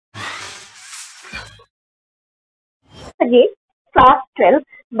again class 12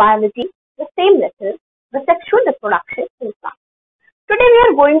 biology, the same lesson, the sexual reproduction in plants. Today we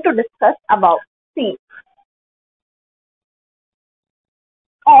are going to discuss about seeds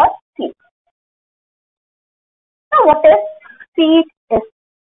or seeds. Now what is seed is?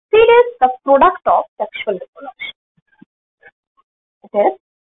 Seed is the product of sexual reproduction. It is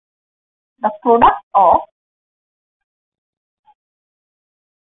the product of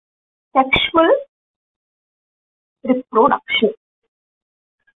sexual reproduction.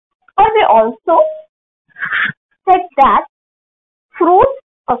 Or we also said that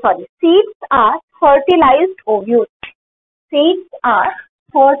seeds are fertilized ovules. Seeds are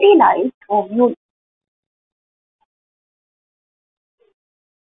fertilized ovules.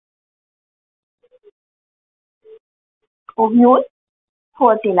 Ovules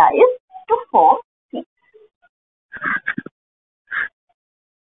fertilized to form seeds.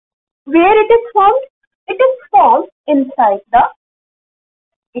 Where it is formed? It is formed inside the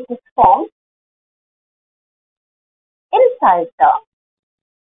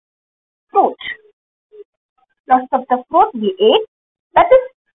fruit. Lots of the fruit we ate that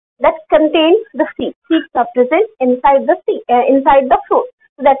contains the seed. Seeds are present inside the fruit.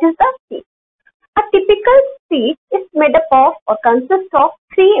 So that is the seed. A typical seed is made up of or consists of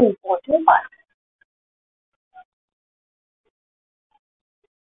three important parts.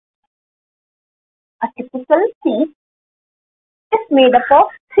 A typical seed is made up of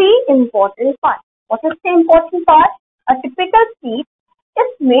three important parts. What is the important part? A typical seed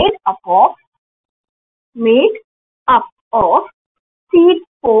is made up of seed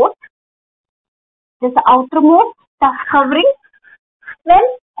coat. This is the outermost covering. Then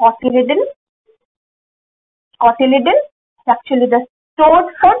cotyledon. Cotyledon is actually the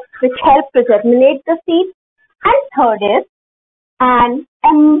stored food which helps to germinate the seed. And third is an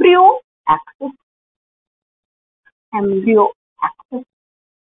embryo axis. Embryo axis.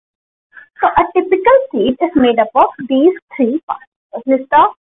 So a typical seed is made up of these three parts. This is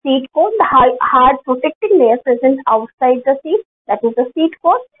the seed coat, the hard protecting layer present outside the seed. That is the seed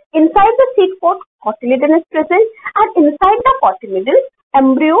coat. Inside the seed coat, cotyledon is present, and inside the cotyledon,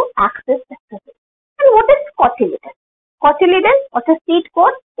 embryo axis is present. And what is cotyledon? Cotyledon, what is seed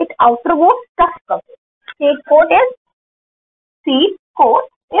coat? It outermost stuff covering. Seed coat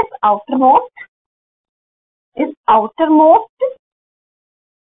is outermost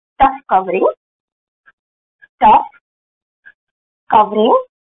stuff covering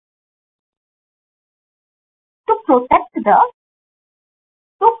to protect the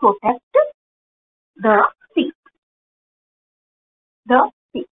seed.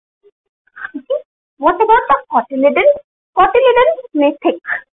 Okay. What about the cotyledon? Cotyledon may thick.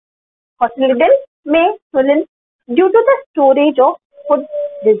 Cotyledon may swollen due to the storage of food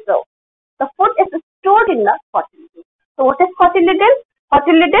reserve. The food is stored in the cotyledon. So what is cotyledon?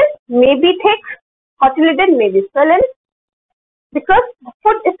 Cotyledon may be thick. Cotyledon may be swollen because the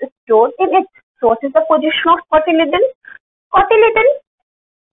food is stored in it. So what is the position of cotyledon? Cotyledon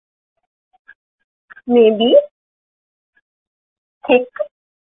may be thick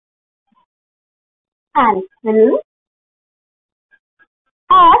and swollen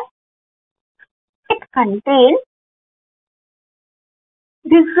as it contains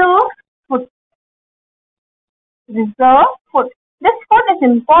reserved food. This food is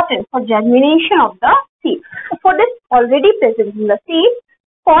important for germination of the seed. The food is already present in the seed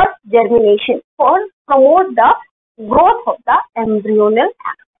for germination, for promote the growth of the embryonal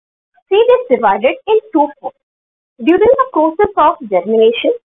axis. Seed is divided in two folds. During the process of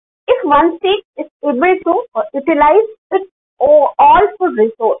germination, if one seed is able to utilize its all food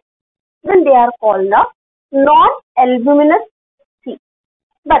resource, then they are called the non-albuminous seed.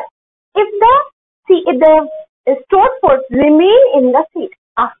 But if the stored food remain in the seed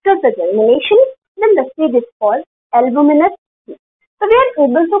after the germination, then the seed is called albuminous seed. So we are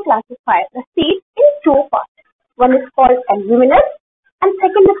able to classify the seed in two parts. One is called albuminous and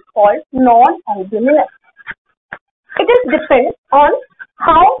second is called non-albuminous. It is depends on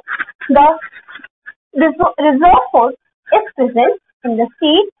how the reserve food is present in the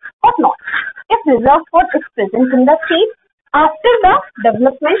seed or not. If reserve food is present in the seed after the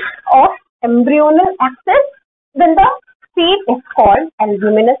development of embryonal axis, then the seed is called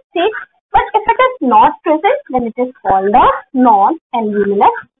albuminous seed. But if it is not present, then it is called the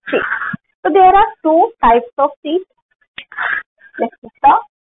non-albuminous seed. So there are two types of seeds. Let's see the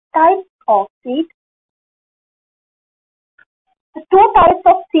types of seed. The two types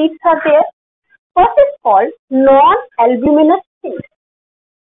of seeds are there. First is called non-albuminous seed.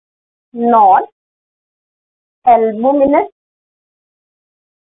 Non-albuminous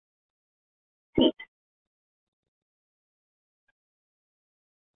seed.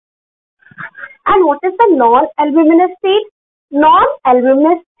 And what is the non-albuminous seed?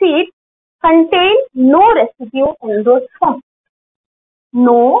 Non-albuminous seed contain no residue endosperm.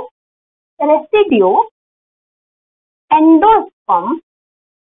 No residue endosperm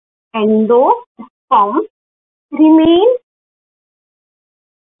remain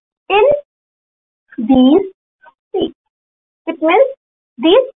in these seeds. It means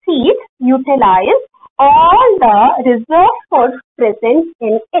these seeds utilize all the reserve food present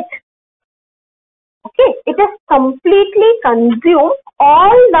in it. Okay, it is completely consumed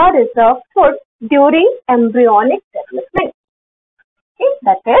all the reserve food during embryonic development. Okay,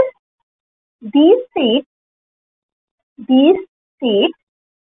 that is, these seeds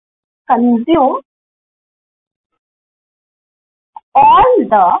consume all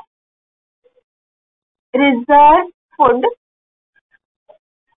the reserve food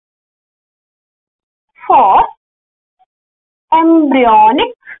for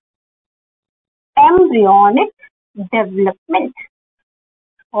embryonic development.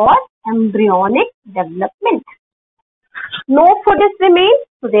 No food is remained,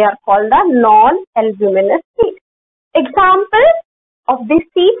 so they are called the non-albuminous seed. Examples of these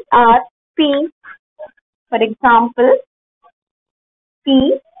seeds are pea, for example,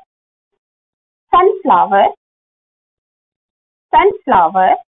 pea, sunflower,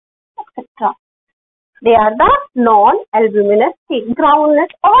 etc. They are the non-albuminous seed.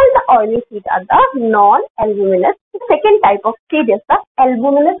 Groundnut, all the oily seeds are the non-albuminous. The second type of seed is the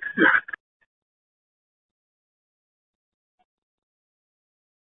albuminous seed.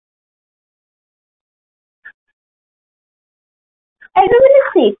 Albuminous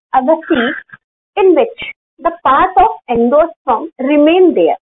seeds are the seeds in which the part of endosperm remain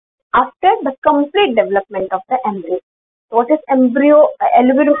there after the complete development of the embryo. What is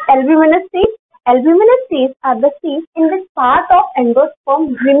albuminous seeds? Albuminous seeds are the seeds in which part of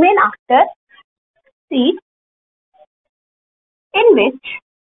endosperm remain after seeds in which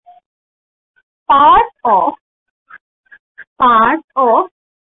part of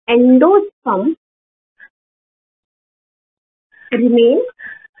endosperm remain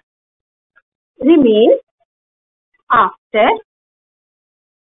after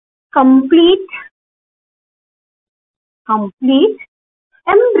complete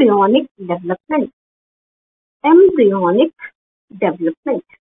embryonic development.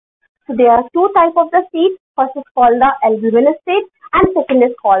 So there are two types of the seed. First is called the albuminous seed and second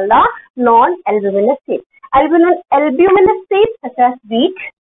is called the non-albuminous seed. Albuminous seeds such as wheat,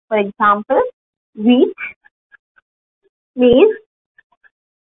 for example, wheat, maize,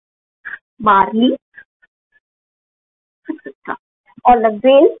 barley, etc. All the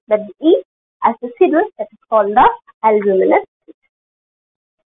grains that we eat as the cereal, that is called the albuminous seed.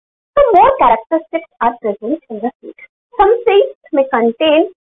 So more characteristics are present in the seed. Some seeds may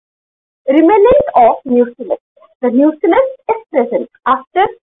contain remnant of nucleus. The nucleus is present. After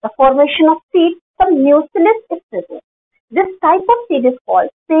the formation of seed, some nucleus is present. This type of seed is called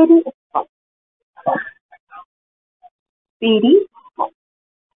perisperm.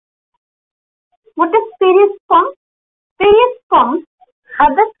 What is perisperm? Perisperm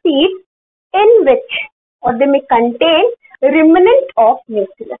are the seeds in which, or they may contain remnant of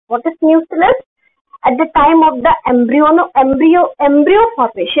nucleus. What is nucleus? At the time of the embryo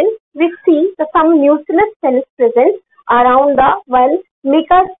formation, we see some nucleus cells present around the one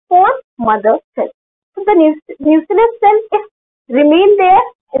megaspore mother cell. So the nucleus cell, if remain there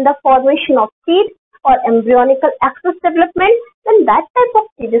in the formation of seed or embryonical axis development, then that type of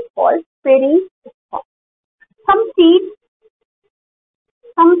seed is called perisperm. Some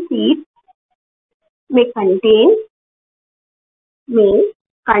seeds may contain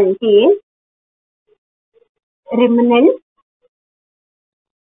remnants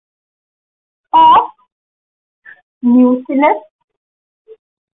of nucleus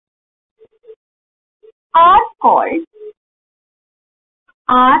are called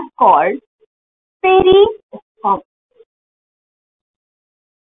perisperm.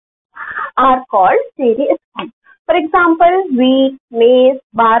 For example, wheat, maize,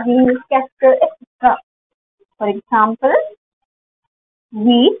 barley, castor, etc. For example,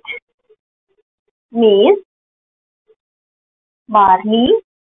 wheat, maize, barley,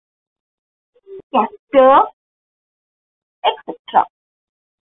 castor, etc.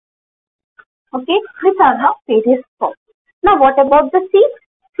 Okay, these are the perisperm. Now, what about the seed?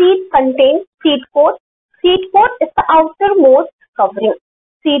 Seed contains seed coat. Seed coat is the outermost covering.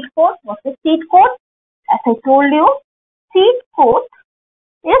 Seed coat, what is seed coat? As I told you, seed coat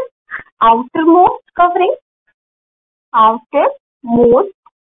is outermost covering.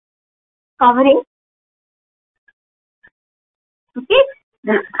 Okay,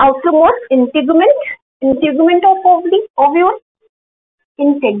 The outermost integument of ovule,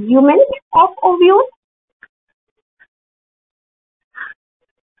 integument of ovule.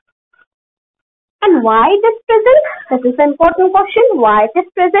 And why it is present? That is an important question. Why it is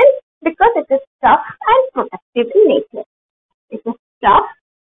present? Because it is tough and protective in nature. It is tough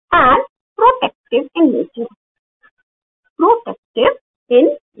and protective in nature. Protective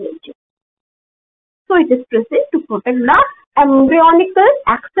in nature. So it is present to protect the embryonical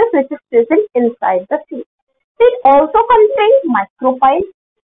axis which is present inside the seed. It also contains micropyle.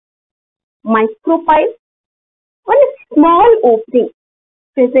 Micropyle, one small opening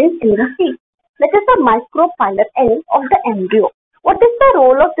present in the seed. That is the micropylar end of the embryo. What is the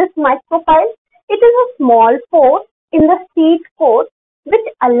role of this micropyle? It is a small pore in the seed coat which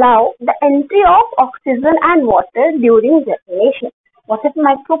allow the entry of oxygen and water during germination. What is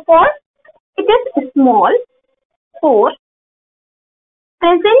micropore? It is a small pore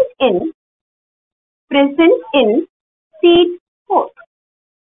present in seed coat.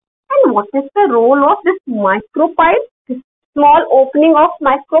 And what is the role of this micropyle? This small opening of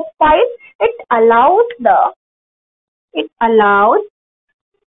micropyle, it allows the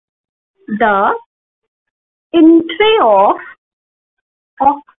entry of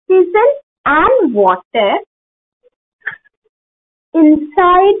oxygen and water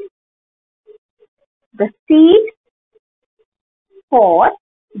inside the seed for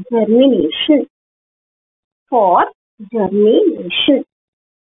germination.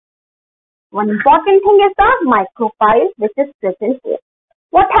 One important thing is the micropyle which is present here.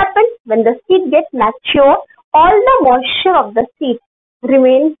 What happens when the seed gets mature? All the moisture of the seed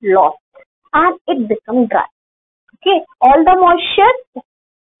remains lost and it becomes dry. Okay, all the moisture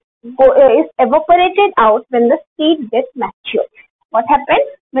is evaporated out when the seed gets mature. What happens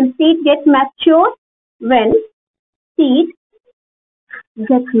when seed gets mature? When seed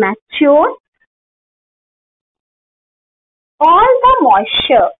gets mature, all the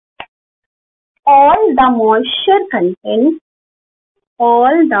moisture content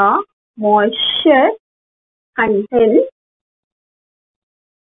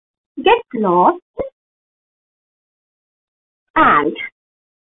gets lost and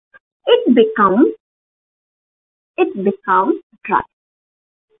it becomes dry.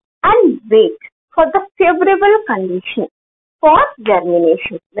 And wait for the favorable condition for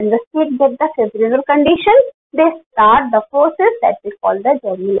germination. When the seed gets the favorable condition, they start the process that we call the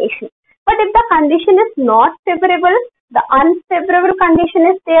germination. But if the condition is not favorable, the unfavorable condition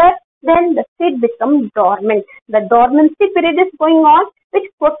is there, then the seed becomes dormant. The dormancy period is going on,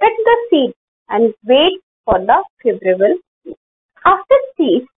 which protects the seed and wait for the favorable seed. After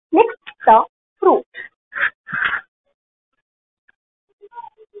seed, next the fruit.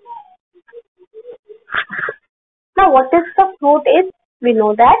 Now, what is the fruit is? We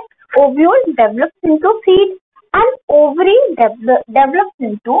know that ovule develops into seed and ovary develops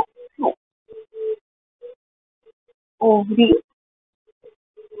into fruit. Ovary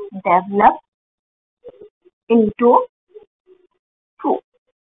develops into fruit.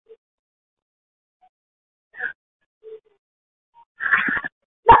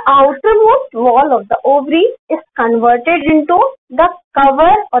 The outermost wall of the ovary is converted into the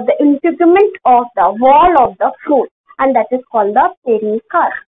cover or the integument of the wall of the fruit, and that is called the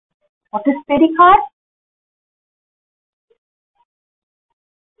pericarp. What is pericarp?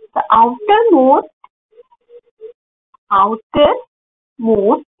 The outermost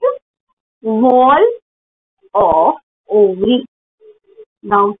wall of ovary.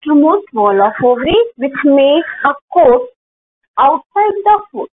 The outermost wall of ovary, which makes a coat outside the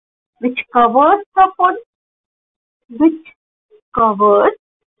food, which covers the food,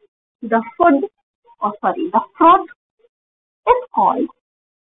 the fruit is called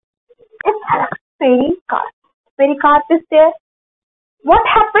pericarp. Pericarp is there. What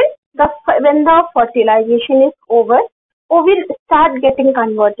happens when the fertilization is over? Ovule start getting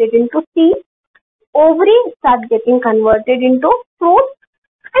converted into seed, ovary start getting converted into fruit,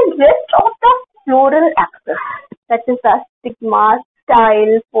 and rest of the floral axis, that is the stigma,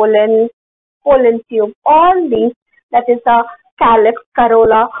 style, pollen tube, all these, that is the calyx,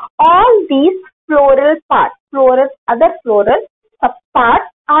 corolla, all these floral parts, other floral subparts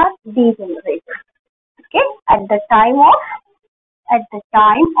are degenerated. Okay, at the time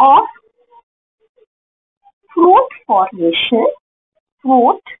of fruit formation,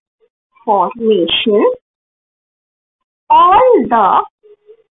 all the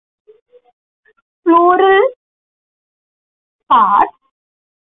floral parts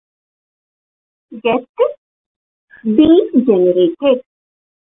get degenerated.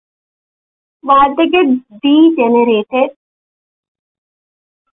 Why they get degenerated?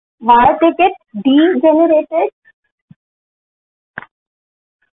 Why they get degenerated?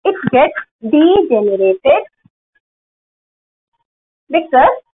 It gets degenerated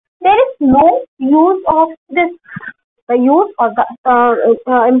because there is no use of this. The use or the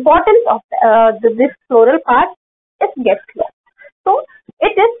importance of this floral part is gets lost. So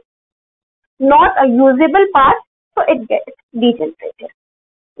it is not a usable part, so it gets degenerated.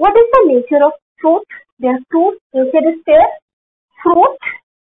 What is the nature of fruit? Their fruit nature is there. Fruit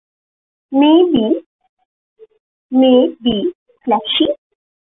may be fleshy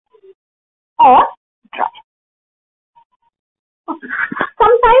or dry. Okay.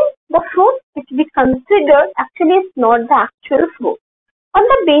 Sometimes the fruit which we consider actually is not the actual fruit. On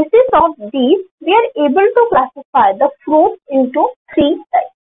the basis of these, we are able to classify the fruit into three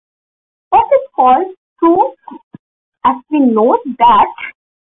types. What is called fruit? As we know that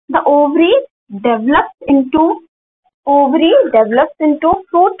the ovary develops into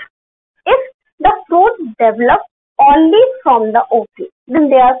fruit. If the fruit develops only from the ovary, then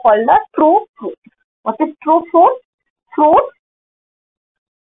they are called the true fruit. What is true fruit? Fruit,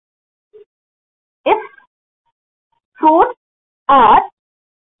 if fruits are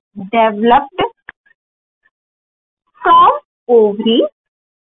developed from ovary,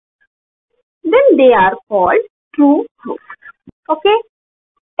 then they are called true fruit. Okay.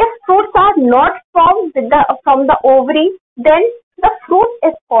 If fruits are not formed from the ovary, then the fruit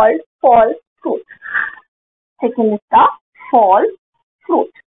is called false fruit. Second is the false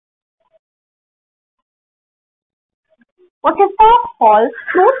fruit. What is the false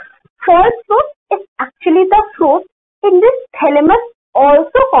fruit? False fruit is actually the fruit in this thalamus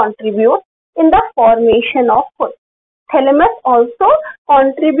also contributes in the formation of fruit. Thalamus also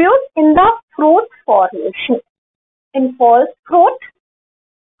contributes in the fruit formation. In false fruit,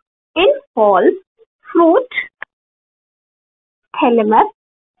 thalamus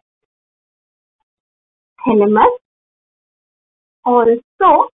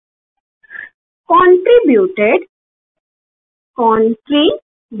also contributed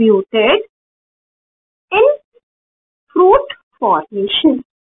in fruit formation.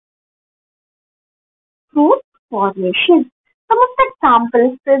 Some of the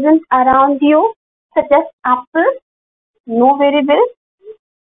examples present around you, such as apple, know very well.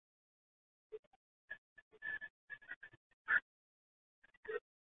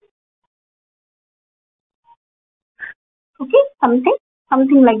 Okay,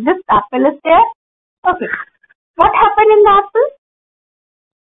 something like this. Apple is there. Okay, what happened in the apple?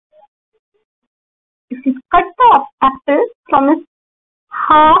 If you cut the apple from its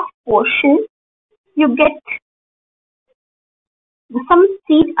half portion, you get some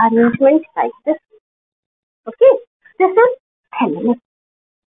seed arrangement like this. Okay, this is thalamus.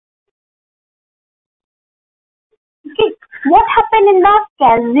 Okay, what happened in the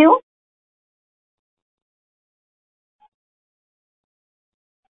cashew?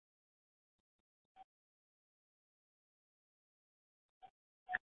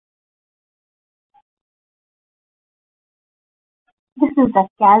 This is the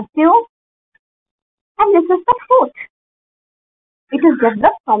cashew and this is the fruit. It is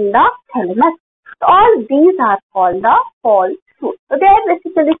developed from the thalamus. So all these are called the false fruit. So there are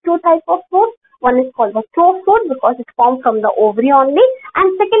basically two types of fruit. One is called the true fruit because it formed from the ovary only,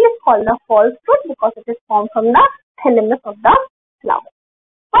 and second is called the false fruit because it is formed from the thalamus of the flower.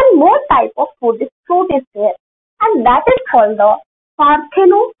 One more type of fruit is there, and that is called the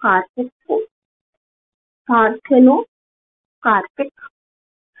parthenocarpic fruit. Parthenocarpic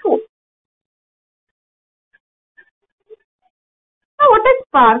fruit. Now, what is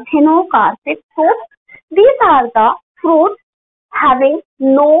parthenocarpic fruit? These are the fruits having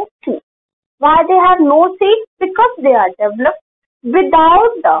no seed. Why they have no seed? Because they are developed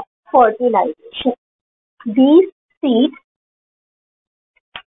without the fertilization. These seeds,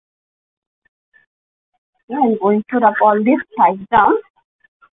 I am going to rub all these types down.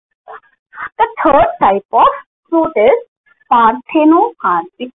 The third type of fruit is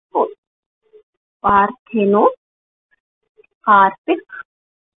parthenocarpic fruit. Parthenocarpic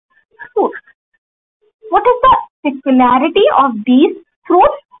fruit. What is the peculiarity of these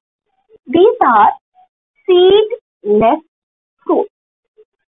fruits? These are seedless fruits.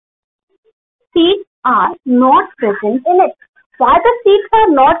 Seeds are not present in it. Why the seeds are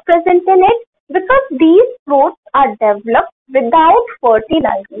not present in it? Because these fruits are developed without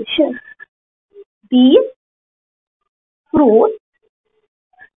fertilization. These fruits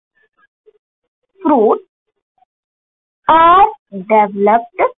are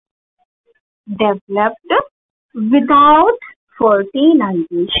developed without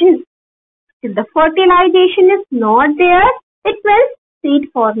fertilization. If the fertilization is not there, it means seed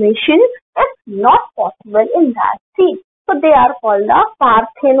formation is not possible in that seed. So they are called the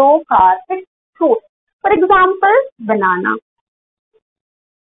parthenocarpic fruit. For example, banana.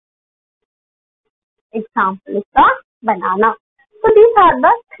 Example is the banana. So these are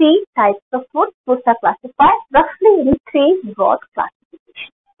the three types of fruits which are classified roughly in three broad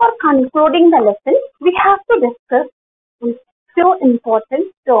classifications. For concluding the lesson, we have to discuss few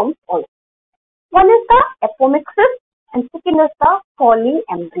important terms also. One is the apomixis and second is the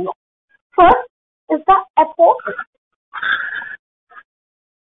polyembryo. First is the apomixis.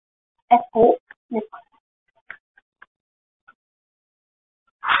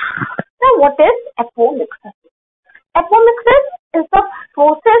 Now what is apomixis? Apomixis is the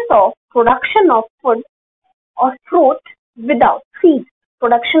process of production of food or fruit without seed.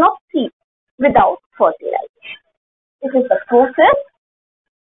 Production of seed without fertilization. This is the process.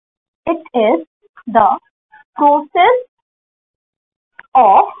 It is the process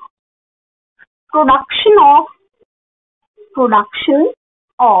of production of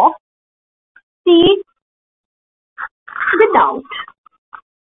seed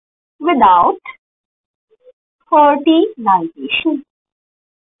without fertilization.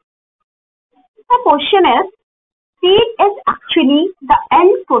 The question is, seed is actually the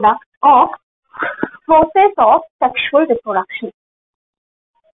end product of process of sexual reproduction.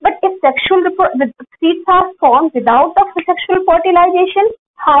 But if the seeds are formed without the sexual fertilization,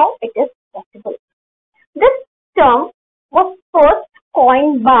 how it is possible? This term was first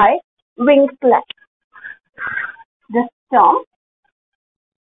coined by Winkler. This term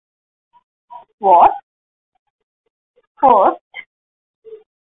was first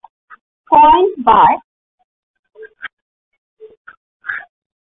coined by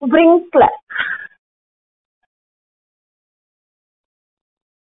Winkler.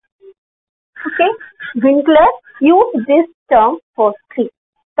 Okay, Winkler used this term firstly.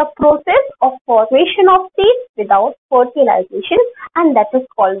 The process of formation of seeds without fertilization, and that is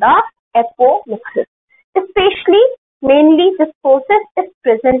called the apomixis. Mainly this process is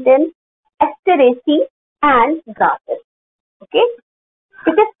present in Asteraceae and grasses. Okay,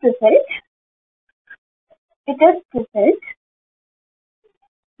 it is present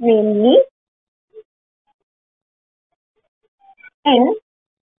mainly in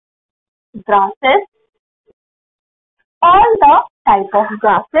grasses, all the type of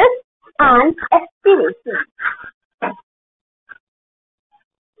grasses and Asteraceae.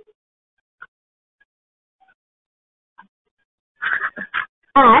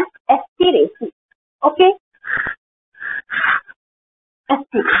 And Asteraceae. Okay.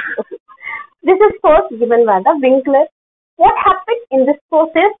 Asteraceae. Okay. This is first given by the Winkler. What happened in this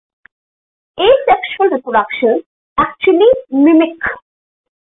process? Asexual reproduction actually mimic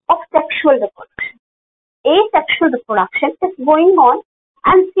of sexual reproduction. Asexual reproduction is going on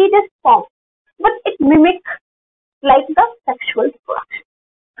and seed is formed, but it mimics like the sexual reproduction.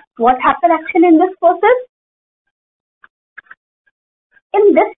 What happened actually in this process?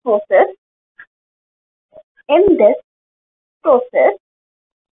 In this process,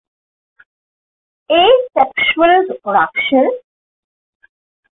 asexual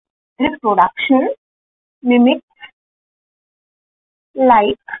reproduction mimics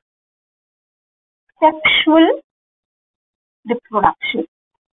like sexual reproduction.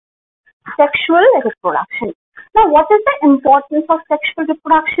 Now, what is the importance of sexual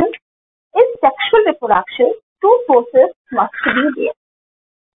reproduction? In sexual reproduction, two processes must be there.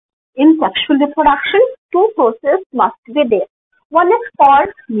 In sexual reproduction, two processes must be there. One is called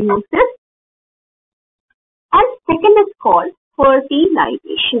meiosis and second is called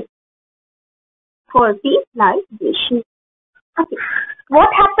fertilization. Okay. What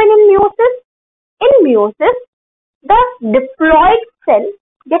happened in meiosis? In meiosis, the diploid cell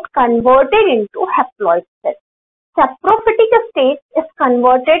gets converted into haploid cell. Saprophytic state is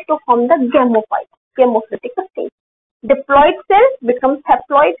converted to form the gamophytic state. Diploid cell becomes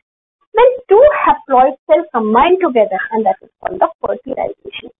haploid. Then two haploid cells combine together, and that is called the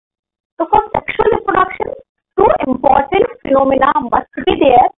fertilization. So for sexual reproduction, two important phenomena must be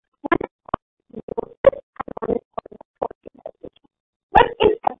there. One is called meiosis and one is called the fertilization. But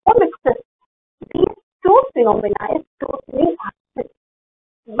in apomixis, these two phenomena is totally absent.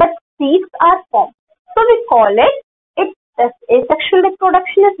 But seeds are formed. So we call it asexual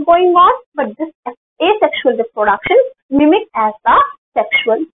reproduction is going on, but this asexual reproduction mimics as the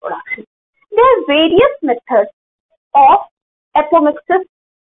sexual reproduction. There are various methods of apomixis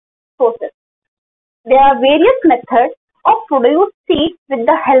process. There are various methods of produce seeds with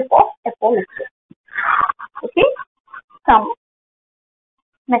the help of apomixis. Okay, some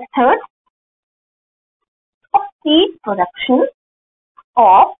methods of seed production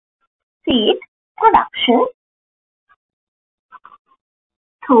of seed production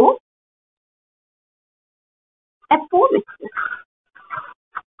through apomixis.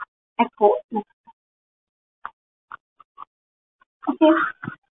 Okay.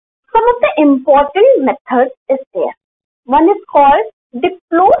 Some of the important methods is there. One is called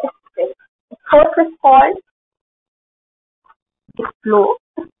diplospin. First is called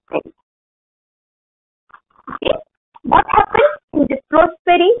diplospin. Okay. What happens in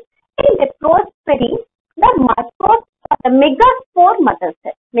diplospin? In diplospin, the megaspore mother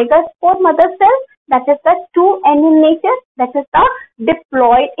cell. Megaspore mother cell, that is the 2N in nature, that is the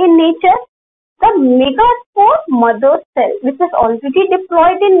diploid in nature. The megaspore mother cell, which is already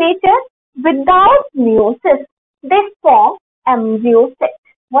diploid in nature, without meiosis, they form embryo set.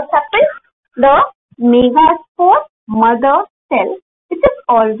 What happens? The megaspore mother cell, which is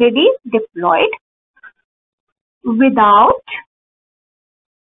already diploid, without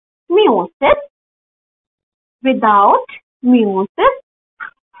meiosis,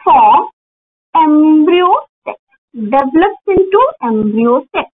 form embryo set, develops into embryo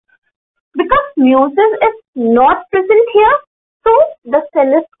set. Because meiosis is not present here, so the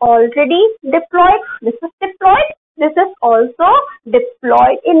cell is already diploid. This is diploid. This is also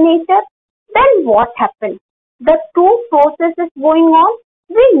diploid in nature. Then what happens? The two processes going on.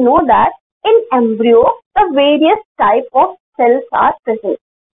 We know that in embryo, the various type of cells are present.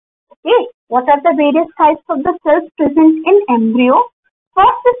 Okay, what are the various types of the cells present in embryo?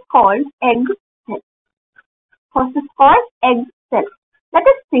 First is called egg cell. That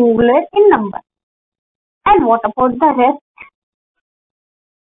is singular in number. And what about the rest?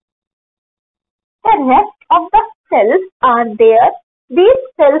 The rest of the cells are there. These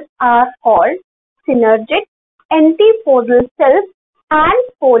cells are called synergic, antipodal cells and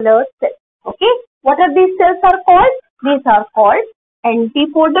polar cells. Okay, what are these cells are called? These are called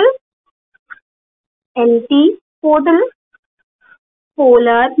antipodal,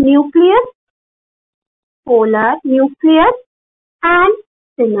 polar nucleus, and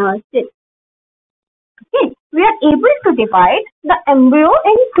synergic. Okay, we are able to divide the embryo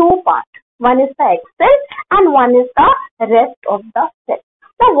in two parts. One is the egg cell and one is the rest of the cell.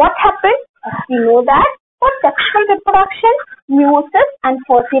 Now what happens? We know that for sexual reproduction, meiosis and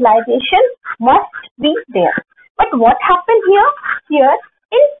fertilization must be there. But what happened here? Here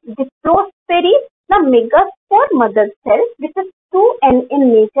in diplospin, the megaspore mother cell, which is 2N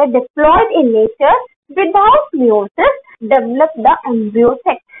in nature, diploid in nature, without meiosis, develop the embryo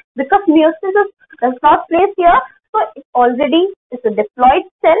set. Because meiosis does not place here, so it already is a diploid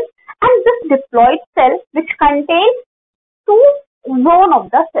cell, and this diploid cell, which contains two zones of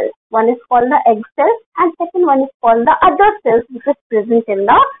the cell. One is called the egg cell, and second one is called the other cells, which is present in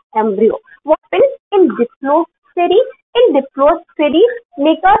the embryo. What happens in diplospin? In diplospin,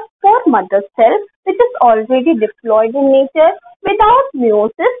 megaspore mother cell, which is already diploid in nature, without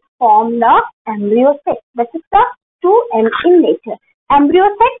meiosis, form the embryo set. That is the 2N in nature. Embryo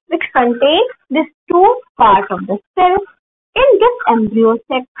set which contains these two parts of the cell. In this embryo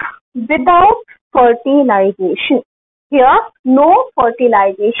set, without fertilization, here no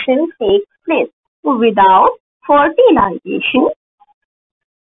fertilization takes place. Without fertilization,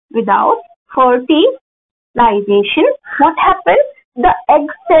 what happens? The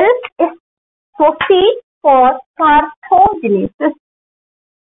egg cell is proceed for parthenogenesis.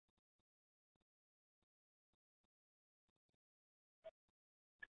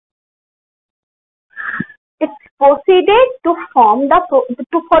 It's proceeded to form for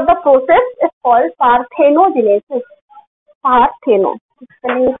the process is called parthenogenesis.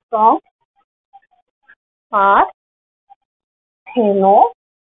 Spelling is wrong.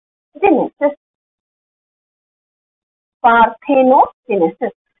 Parthenogenesis.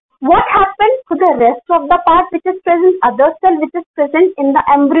 What happens to the rest of the part which is present, other cell which is present in the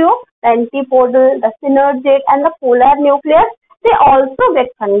embryo, the antipodal, the synergic and the polar nucleus? They also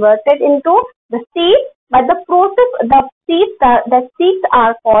get converted into the seed. By the process, the seeds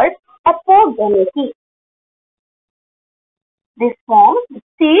are called apogamety. They form the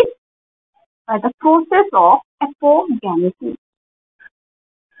seeds by the process of apogamety.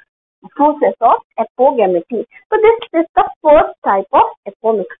 So this is the first type of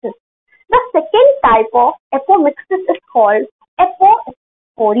apomixis. The second type of apomixis is called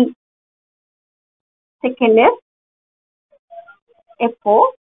apospory. Second is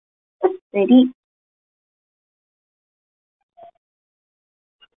apospory.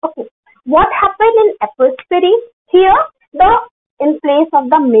 Okay, what happened in apospory? Here, in place of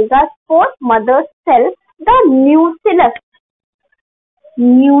the megaspore mother cell, the nucleus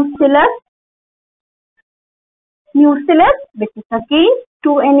nucleus, which is again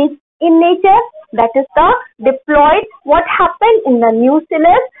two in nature, that is the diploid. What happened in the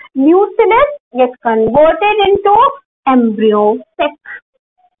nucleus? Nucleus gets converted into embryo sac.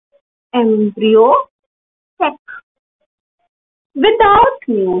 Embryo sac. Without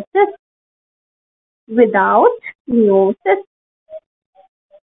meiosis. Without meiosis.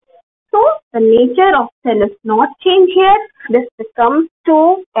 So the nature of cell is not changed here. This becomes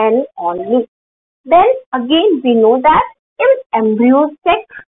 2n only. Then again we know that in embryo sac,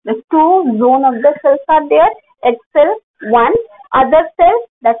 the two zones of the cells are there. Egg cell, one other cell,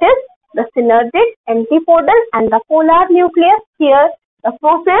 that is the synergid, antipodal, and the polar nucleus. Here the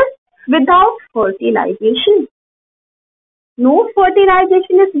process without fertilization. No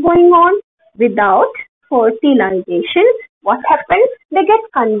fertilization is going on. Without fertilization, what happens? They get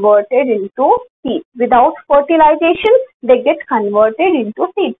converted into seed. Without fertilization, they get converted into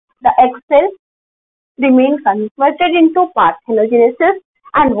seed. The egg cell remain converted into parthenogenesis,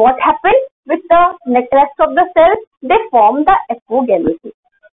 and what happens with the rest of the cells? They form the apogamity.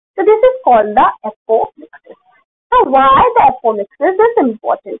 So this is called the apomixis. So why the apomixis is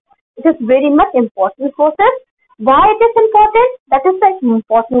important? It is very much important process. Why it is important? That is the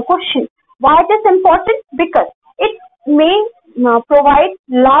important question. Why it is important? Because it may provide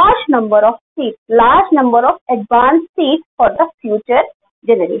large number of seeds, large number of advanced seeds for the future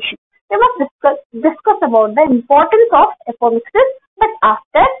generation. We must discuss about the importance of apomixis, but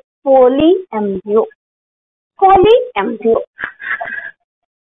after polyembryo. Polyembryo.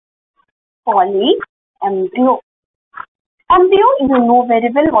 Polyembryo. Embryo, you know very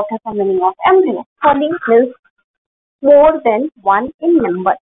well what is the meaning of embryo. Poly means more than one in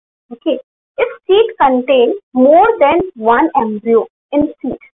number. Okay. If seed contains more than one embryo in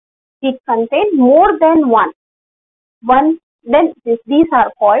seed contains more than one, then these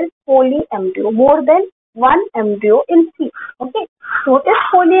are called polyembryo. More than one embryo in seed. Okay. So it is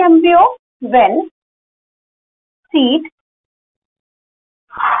polyembryo when seed.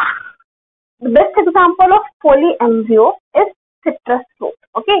 The best example of polyembryo is citrus fruit.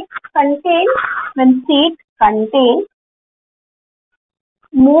 Okay. When seed contains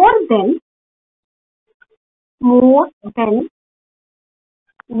more than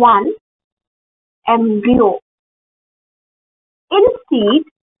one embryo in seed,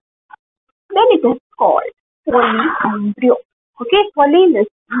 then it is called polyembryo. Okay, poly is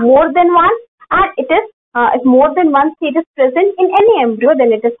more than one, and it is if more than one seed is present in any embryo,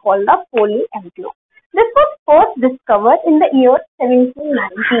 then it is called the polyembryo. This was first discovered in the year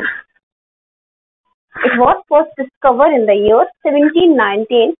 1719. It was first discovered in the year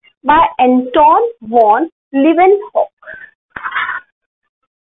 1719 by Anton von Leeuwenhoek.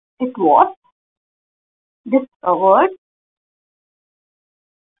 It was discovered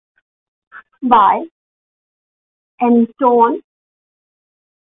by Anton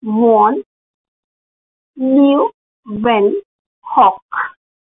von Leeuwenhoek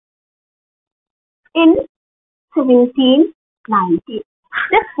in 1790.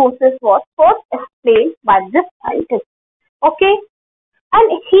 This process was first explained by this scientist. Okay,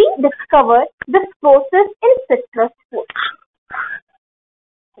 and he discovered this process in citrus fruit.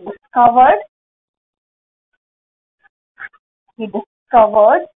 He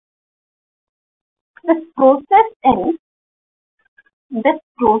discovered this process in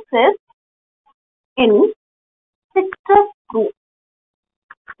citrus fruit.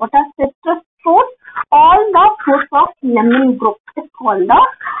 What are citrus fruit? All the fruits of lemon group is called the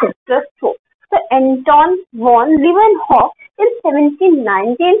citrus fruit. So Anton von Leeuwenhoek in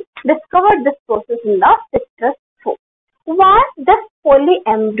 1719 discovered this process in the citrus fruit. Why this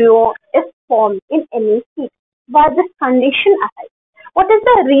polyembryo is formed in any seed? Why this condition arises? What is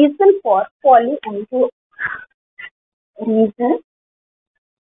the reason for polyembryo? Reason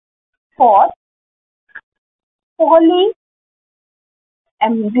for polyembryo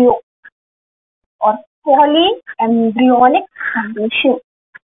or polyembryonic condition.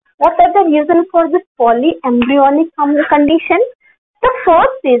 What are the reasons for this polyembryonic condition? The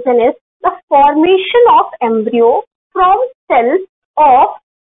first reason is the formation of embryo from cells of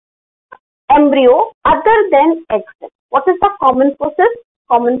embryo other than egg cell. What is the common process?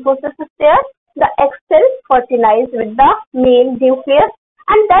 Common process is there. The egg cell fertilize with the male nucleus,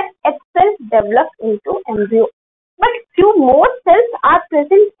 and that egg cell develops into embryo. But few more cells are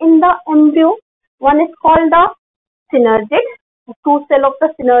present in the embryo. One is called the synergid. The two cells of the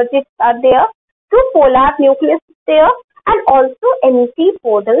synergids are there. Two polar nucleus is there, and also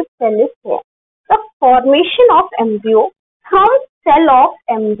antipodal cell is there. The formation of embryo from cell of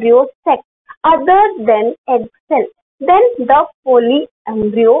embryo sac other than egg cell. Then the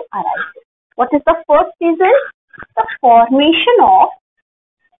polyembryo arises. What is the first reason? The formation of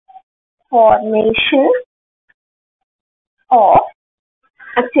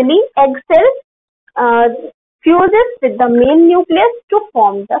actually egg cells fuses with the main nucleus to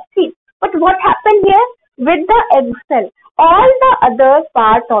form the seed. But what happened here with the egg cell? All the other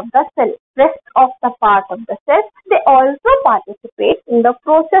part of the cell, rest of the part of the cell, they also participate in the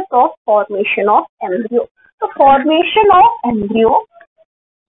process of formation of embryo. So formation of embryo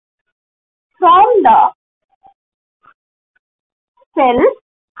from the cells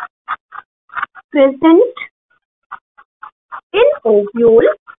present in ovule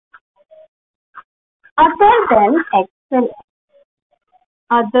other than egg cell.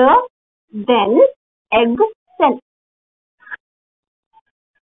 Other than egg cell.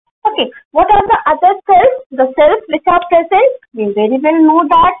 Okay, what are the other cells? The cells which are present, we very well know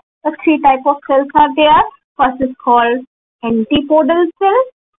that the three types of cells are there. First is called antipodal cell.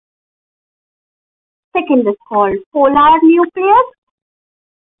 Second is called polar nucleus.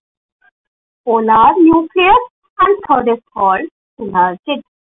 And third is called synergid.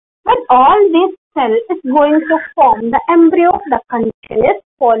 When all these cells is going to form the embryo, the condition is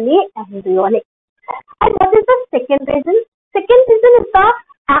polyembryonic. And what is the second reason? Second reason is the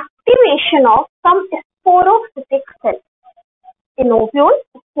activation of some sporophytic cell. In ovule,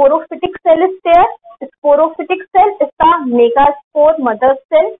 sporophytic cell is there. The sporophytic cell is the megaspore mother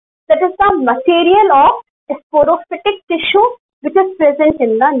cell. That is the material of sporophytic tissue which is present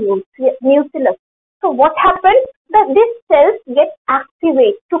in the nucleus. So what happens? That these cells get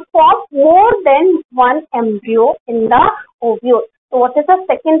activated to form more than one embryo in the ovule. So what is the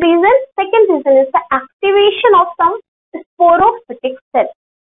second reason? Second reason is the activation of some sporophytic cell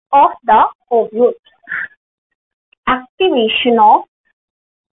of the ovule. Activation of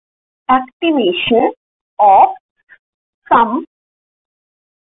some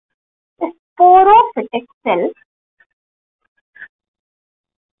sporophytic cells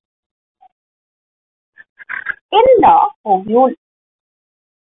in the ovule.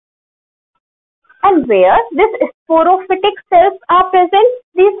 And where these sporophytic cells are present,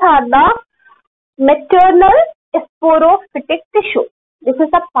 these are the maternal sporophytic tissue. This is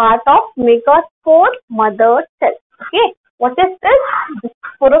a part of megaspore mother cell. Okay, what is this? The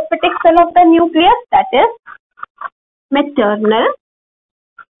sporophytic cell of the nucleus, that is maternal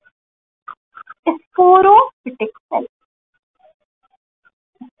sporophytic cell.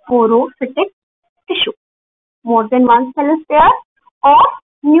 Sporophytic tissue. More than one cell is there of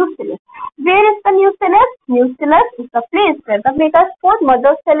nucleus. Where is the nucleus? Nucleus is the place where the megaspore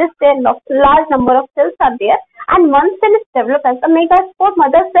mother cell is there. Large number of cells are there, and one cell is developed as the megaspore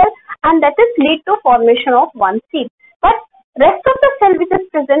mother cell, and that is lead to formation of one seed. But rest of the cell which is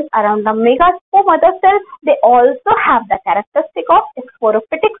present around the megaspore mother cell, they also have the characteristic of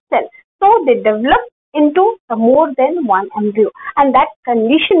sporophytic cell. So they develop into more than one embryo, and that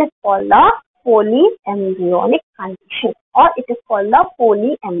condition is called the polyembryonic condition, or it is called the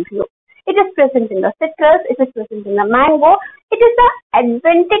polyembryo. It is present in the citrus, it is present in the mango. It is the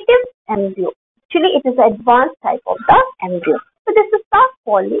adventative embryo. Actually, it is the advanced type of the embryo. So this is the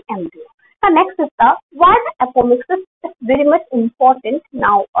polyembryo. The next is the why apomixis is very much important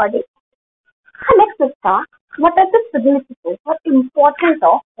nowadays. The next is the what are the significance or importance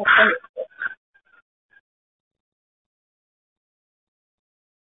of apomixis.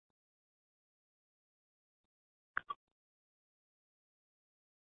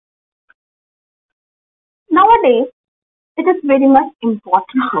 Nowadays, it is very much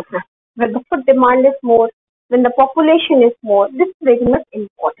important process. When the food demand is more, when the population is more, this is very much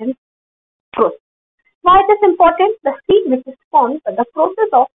important process. Why it is important? The seed which is formed by the process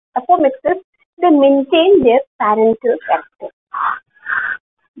of apomixis, they maintain their parental character.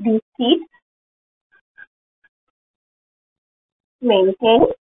 These seeds maintain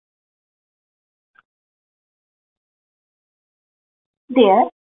their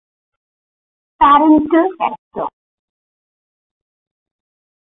parental character.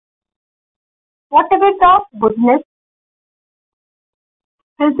 Whatever the goodness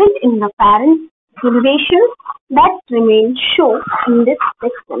present in the parent generation, that remains shown in this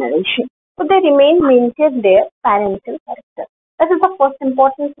next generation. So they maintain their parental character. That is the first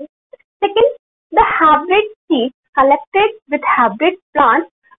important thing. Second, the hybrid seeds collected with hybrid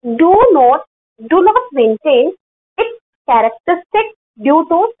plants do not maintain its characteristics due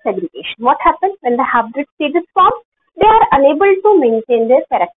to segregation. What happens when the hybrid seed is formed? They are unable to maintain their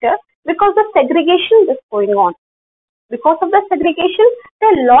character because the segregation is going on. Because of the segregation,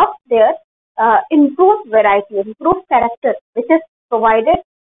 they lost their improved variety, improved character, which is provided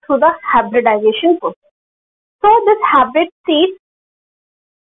through the hybridization process. So this hybrid seed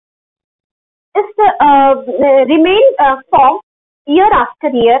is remain formed year after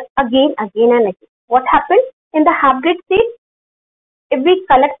year, again and again. What happens in the hybrid seed? If we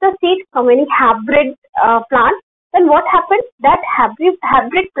collect the seed from any hybrid plant, then what happens? That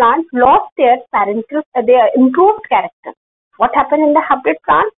hybrid plant lost their parental, their improved character. What happened in the hybrid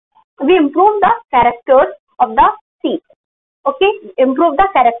plant? We improve the characters of the seed. Okay, improve the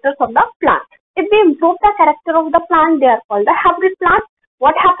characters of the plant. If we improve the character of the plant, they are called the hybrid plant.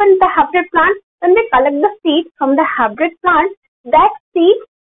 What happens in the hybrid plant? When we collect the seed from the hybrid plant, that seed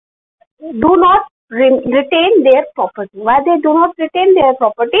do not retain their property. Why they do not retain their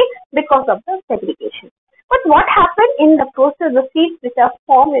property? Because of the segregation. But what happened in the process, the seeds which are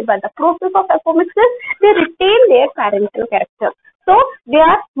formed by the process of apomixis, they retain their parental character. So they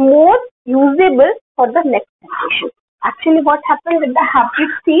are more usable for the next generation. Actually, what happened with the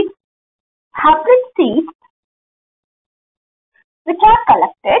hybrid seeds? Hybrid seeds which are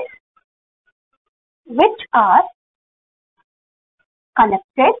collected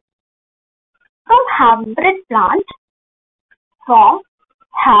from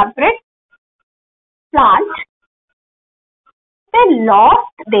hybrid plant, they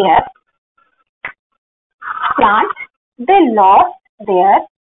lost their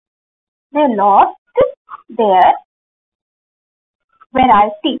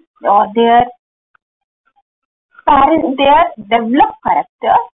variety or their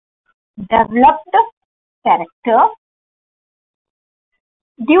developed character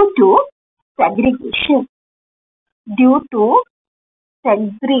due to segregation.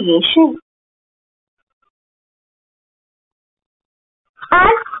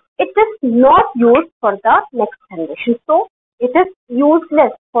 And it is not used for the next generation. So it is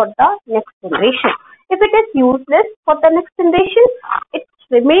useless for the next generation. If it is useless for the next generation, it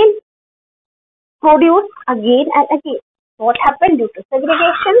remains produced again and again. What happened due to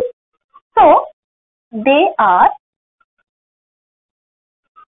segregation? So they are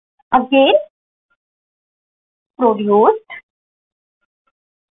again produced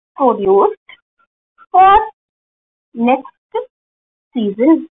for next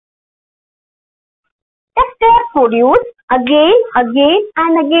season. If they are produced again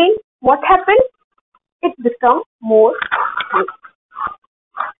and again, what happens? It becomes more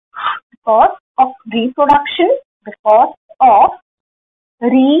because of reproduction, because of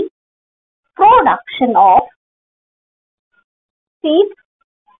reproduction of seeds,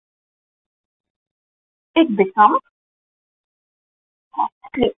 it becomes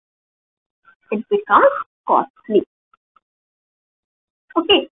costly.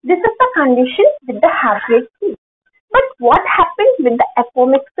 Okay, this is the condition with the hybrid seed. But what happens with the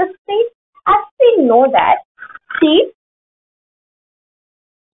apomixis seed? As we know that seeds,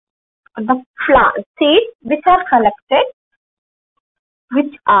 the plant seeds which are collected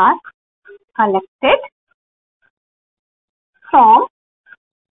from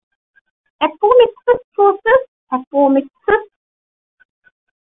apomixis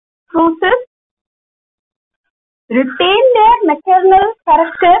process retain their maternal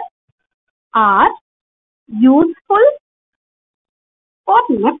character, are useful for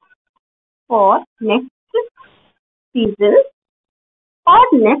next season or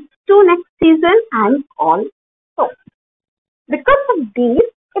next to next season and also. Because of these,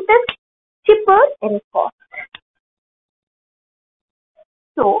 it is cheaper in cost.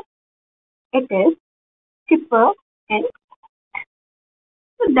 So it is cheaper in cost.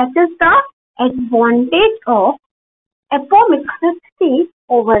 So that is the advantage of apomixis seed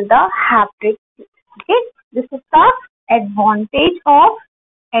over the hybrid seed. Okay, this is the advantage of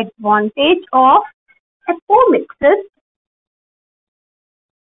apomixis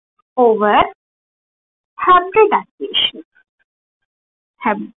over hybridization.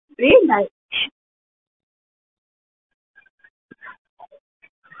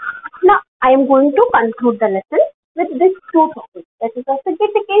 Now, I am going to conclude the lesson with these two topics. That is the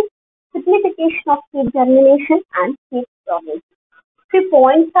signification of seed germination and seed dormancy. 3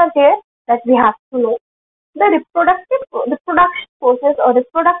 points are there that we have to know. The reproductive process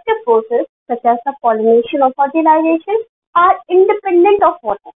such as the pollination or fertilization are independent of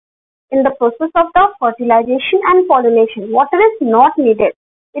water. In the process of the fertilization and pollination, water is not needed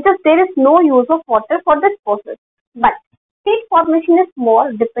because there is no use of water for this process. But seed formation is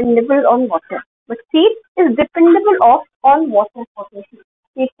more dependable on water. But seed is dependable on water formation.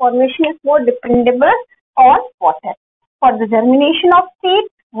 Seed formation is more dependable on water. For the germination of seed,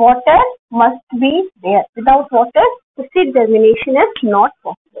 water must be there. Without water, the seed germination is not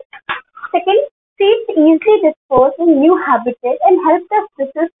possible. Second, seeds easily disperse in new habitat and help the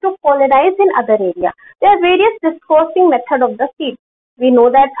species to colonize in other areas. There are various dispersing methods of the seed. We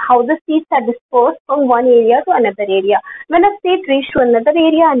know that how the seeds are dispersed from one area to another area. When a seed reaches to another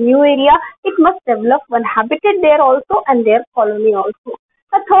area, a new area, it must develop one habitat there also and their colony also.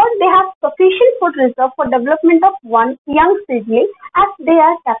 The third, they have sufficient food reserve for development of one young seedling as they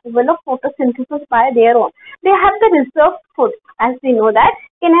are capable of photosynthesis by their own. They have the reserved food, as we know that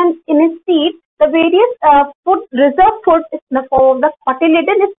in a seed, the various food reserve food in the form of the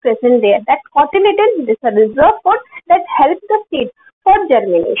cotyledon is present there. That cotyledon is a reserve food that helps the seed for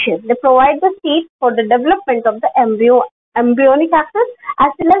germination. They provide the seed for the development of the embryonic axis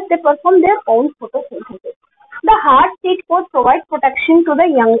as well as they perform their own photosynthesis. The hard seed coat provides protection to the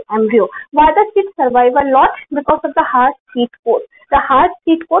young embryo. Why the seed survive a lot? Because of the hard seed coat. The hard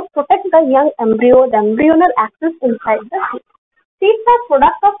seed coat protects the young embryo, the embryonal axis inside the seed. Seeds are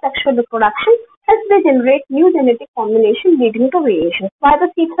products of sexual reproduction as they generate new genetic combination leading to variations. Why the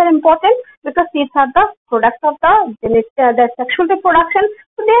seeds are important? Because seeds are the products of the sexual reproduction.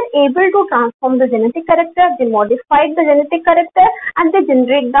 So they are able to transform the genetic character, they modify the genetic character, and they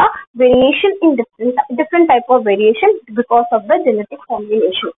generate the variation in different type of variation because of the genetic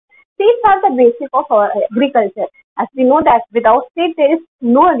combination. Seeds are the basic of our agriculture. As we know that without seeds there is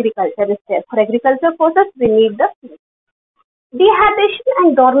no agriculture is there. For agriculture process we need the seeds. Dehydration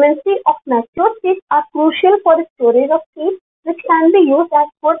and dormancy of mature seeds are crucial for the storage of seeds which can be used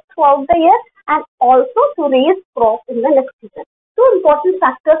as food throughout the year and also to raise crops in the next season. Two important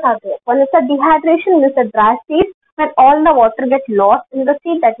factors are there. One is the dehydration, means the dry seeds when all the water gets lost in the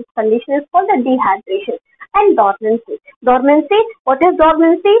seed, that is condition is called the dehydration. And dormancy. Dormancy, what is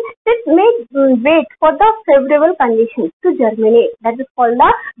dormancy? It may wait for the favorable conditions to germinate. That is called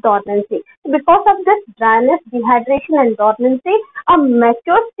the dormancy. Because of this dryness, dehydration and dormancy, a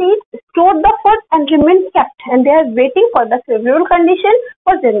mature seed store the food and remain kept, and they are waiting for the favorable condition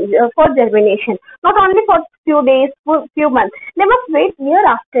for germination. Not only for few days, for few months. They must wait year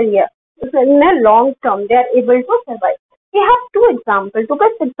after year. So in a long term, they are able to survive. We have two examples. The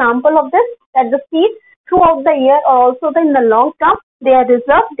best example of this, that the seeds throughout the year or also in the long term, they are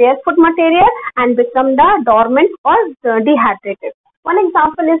reserved their food material and become the dormant or dehydrated. One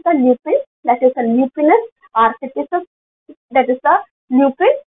example is the lupin, that is a Lupinus artificius, that is a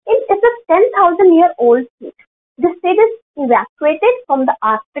lupin. It is a 10,000-year-old seed. This seed is evacuated from the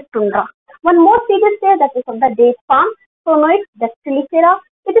Arctic tundra. One more seed is there, that is of the date palm, Sonoix dactylifera.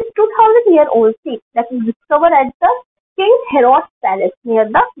 It is 2,000-year-old seed that is discovered at the King Herod's palace near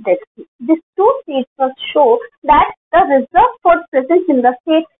the Dead Sea. These two seeds must show that the reserve food present in the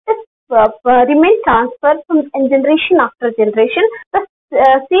seed is remain transferred from generation after generation. The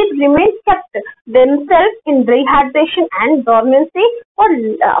seeds remain kept themselves in dehydration and dormancy for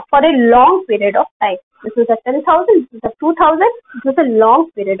a long period of time. This is a 10,000, this is a 2,000, this is a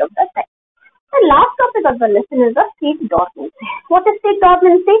long period of the time. The last topic of the lesson is the seed dormancy. What is seed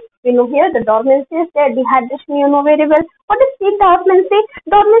dormancy? We know here the dormancy is there, dehydration you know very well. What is seed dormancy?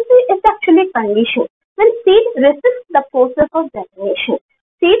 Dormancy is actually condition when seed resists the process of germination.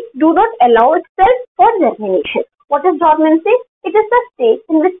 Seeds do not allow itself for germination. What is dormancy? It is the state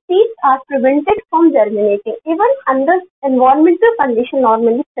in which seeds are prevented from germinating even under environmental condition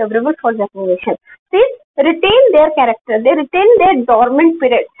normally favorable for germination. Seeds retain their character, they retain their dormant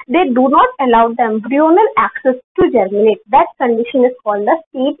period. They do not allow the embryonal axis to germinate. That condition is called the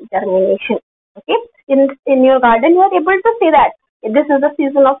seed germination. Okay, in your garden you are able to see that this is the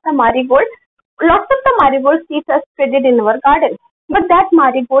season of the marigold. Lots of the marigold seeds are spreaded in our garden, but that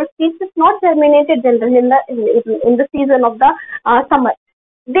marigold seeds is not germinated generally in the season of the summer.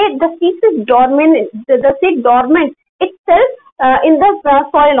 The seed is dormant. The seed dormant itself in the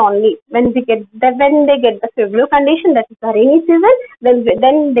soil only. When they get the favorable condition, that is the rainy season,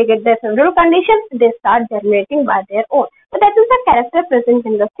 then they get the favorable condition, they start germinating by their own. So that is the character present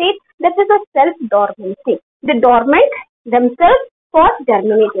in the seed. That is a self-dormancy. They dormant themselves for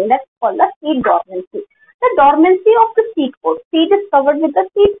germinating. That's called the seed dormancy. The dormancy of the seed coat. Seed is covered with the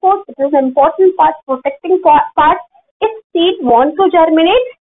seed coat. It is an important part, protecting part. If seed want to germinate,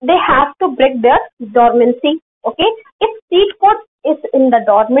 they have to break their dormancy. Okay. If seed coat is in the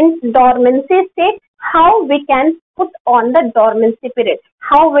dormancy state, how we can put on the dormancy period?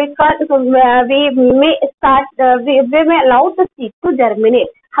 How we may start? We may allow the seed to germinate.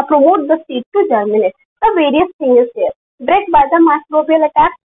 Promote the seed to germinate. The various things is there. Break by the microbial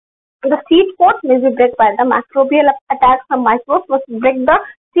attack. The seed coat may be break by the microbial attack. Some microbes must break the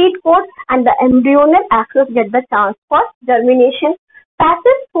seed coat and the embryonal axis get the chance for germination.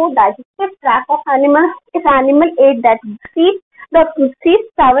 Passes through digestive tract of animal. If animal ate that seed, the seed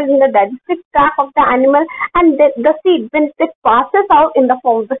travels in the digestive tract of the animal, and the seed, when it passes out in the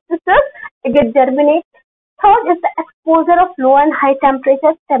form of the scissors, it gets germinated. Third is the exposure of low and high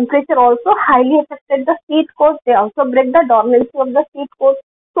temperatures. Temperature also highly affected the seed coat. They also break the dormancy of the seed coat.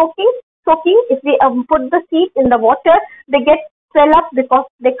 Soaking. If we put the seed in the water, they get swell up because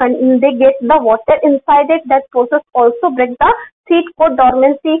they get the water inside it. That process also break the seed coat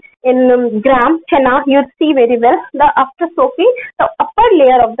dormancy. In gram chana, you see very well. After soaking, the upper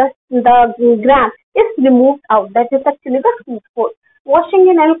layer of the gram is removed out. That is actually the seed coat. Washing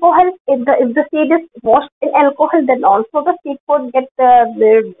in alcohol. If the seed is washed in alcohol, then also the seed coat gets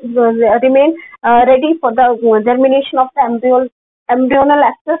remain ready for the germination of the embryonal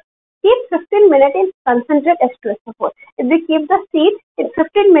axis. Keep 15 minutes in concentrate H2SO4. If we keep the seed in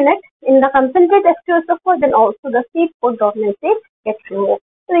 15 minutes in the concentrate H2SO4, then also the seed coat dormancy gets removed.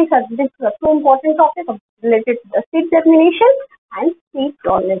 So these are two important topics related to the seed germination and seed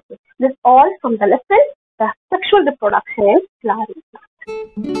dormancy. This all from the lesson, the sexual reproduction in flowering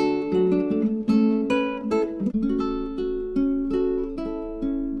plants.